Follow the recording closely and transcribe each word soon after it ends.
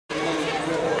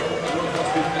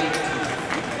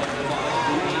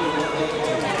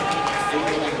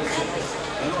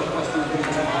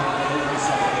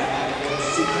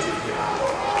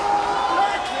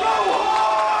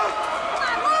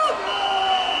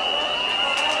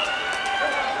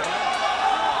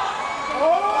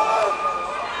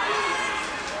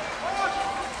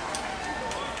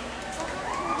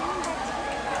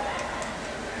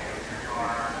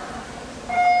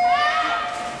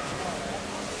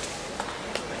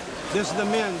This is the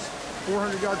men's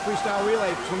 400-yard freestyle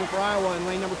relay, swimming for Iowa in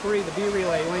lane number 3, the B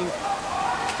relay. Lane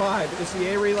 5 is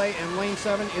the A relay, and lane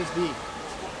 7 is the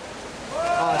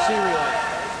C relay.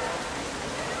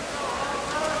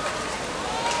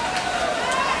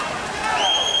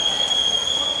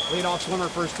 Lead-off swimmer,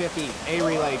 first 50, A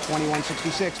relay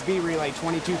 21:66, B relay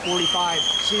 22:45,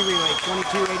 C relay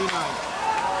 22:89.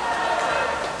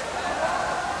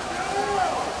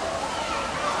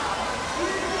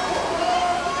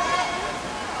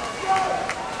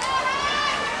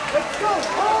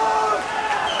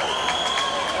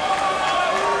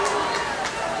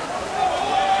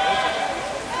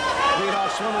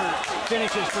 Swimmer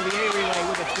finishes for the A relay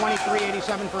with a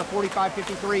 23:87 for a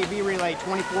 45:53, B relay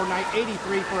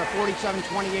 24:83 for a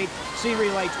 47:28, C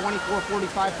relay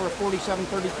 24:45 for a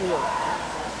 47:34.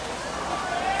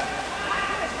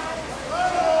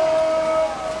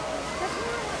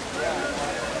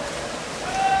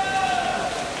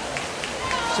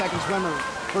 Second swimmer,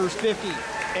 first 50,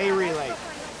 A relay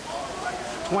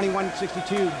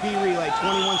 21:62, B relay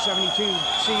 21:72,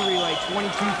 C relay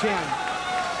 22:10.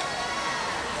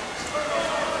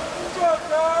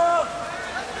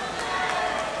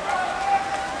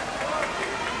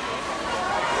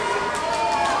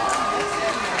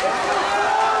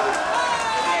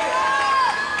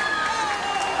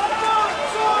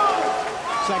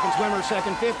 Second swimmer,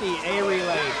 second 50, A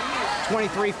relay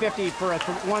 23:50 for a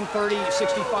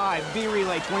 1:30.65, B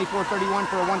relay 24:31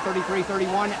 for a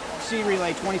 1:33.31, C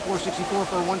relay 24:64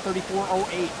 for a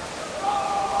 1:34.08.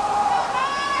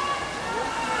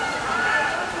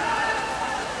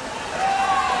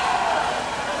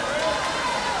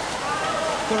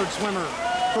 Third swimmer,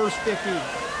 first 50,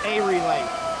 A relay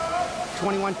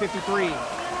 21:53,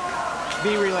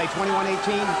 B relay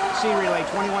 21:18, C relay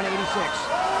 21:86.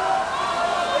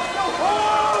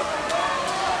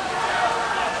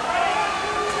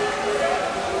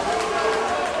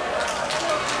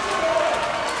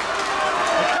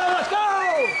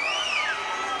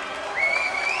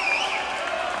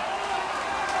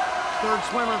 Third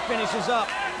swimmer finishes up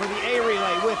for the A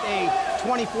relay with a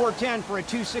 24:10 for a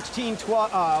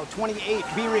 2:16.28.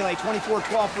 B relay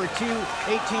 24:12 for a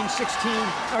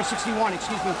 2:18.16 or 61.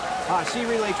 Excuse me. C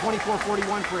relay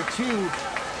 24:41 for a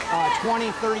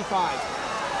 2:20.35.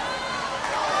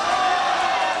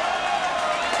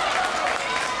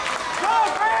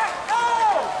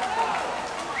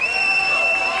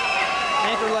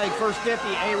 Anchor leg first 50,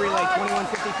 A relay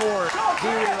 21:54, B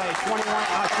relay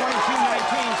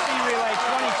 22:19, C relay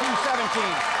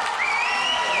 22:17.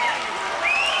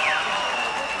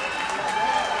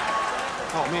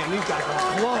 Oh man, these guys are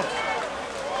close.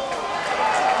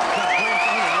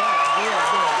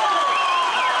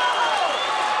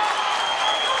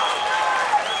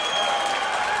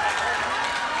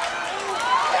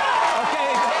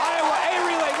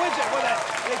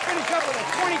 Finish up with a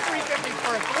 23:50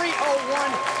 for a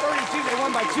 3:01.32. They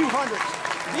won by 200.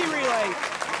 B relay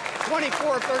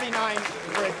 24:39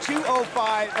 for a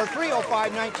 2:05 or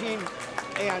 3:05.19,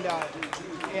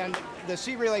 and the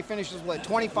C relay finishes with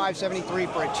 25:73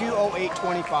 for a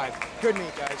 2:08.25. Good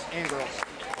meet, guys and girls.